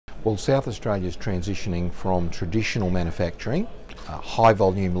Well, South Australia is transitioning from traditional manufacturing, high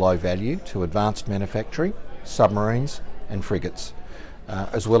volume, low value, to advanced manufacturing, submarines and frigates,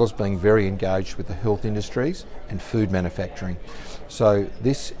 as well as being very engaged with the health industries and food manufacturing. So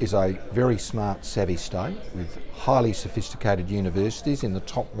this is a very smart, savvy state with highly sophisticated universities in the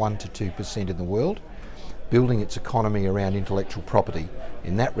top 1 to 2% in the world, building its economy around intellectual property.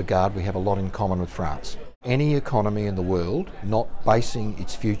 In that regard, we have a lot in common with France. Any economy in the world not basing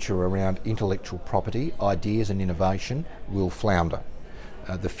its future around intellectual property, ideas and innovation will flounder.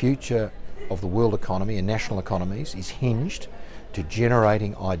 The future of the world economy and national economies is hinged to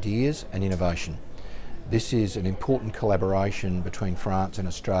generating ideas and innovation. This is an important collaboration between France and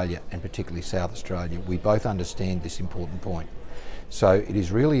Australia, and particularly South Australia. We both understand this important point. So it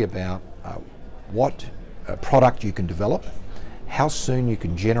is really about what product you can develop, how soon you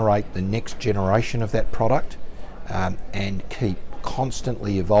can generate the next generation of that product, and keep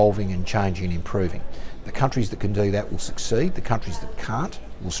constantly evolving and changing and improving. The countries that can do that will succeed, the countries that can't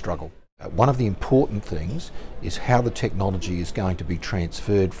will struggle. One of the important things is how the technology is going to be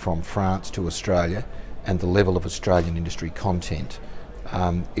transferred from France to Australia and the level of Australian industry content.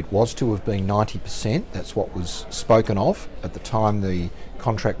 It was to have been 90%, that's what was spoken of at the time the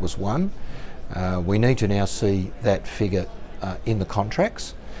contract was won. We need to now see that figure in the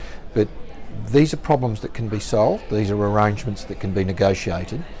contracts, but these are problems that can be solved, these are arrangements that can be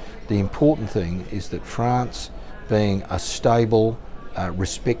negotiated. The important thing is that France, being a stable,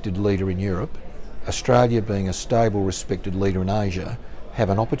 respected leader in Europe, Australia being a stable, respected leader in Asia, have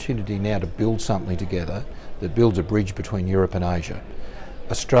an opportunity now to build something together that builds a bridge between Europe and Asia.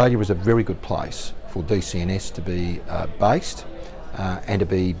 Australia is a very good place for DCNS to be based and to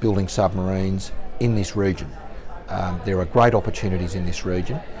be building submarines in this region. There are great opportunities in this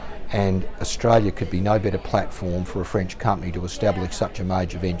region, and Australia could be no better platform for a French company to establish such a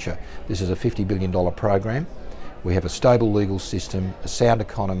major venture. This is a $50 billion program. We have a stable legal system, a sound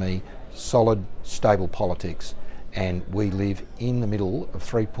economy, solid, stable politics, and we live in the middle of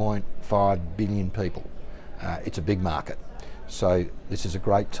 3.5 billion people. It's a big market. So this is a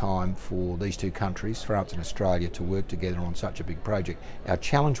great time for these two countries, France and Australia, to work together on such a big project. Our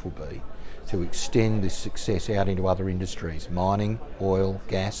challenge will be to extend this success out into other industries: mining, oil,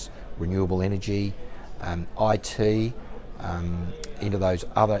 gas, renewable energy, IT, into those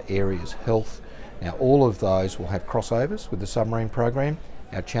other areas, health. Now all of those will have crossovers with the submarine program.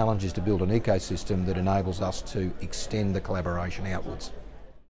 Our challenge is to build an ecosystem that enables us to extend the collaboration outwards.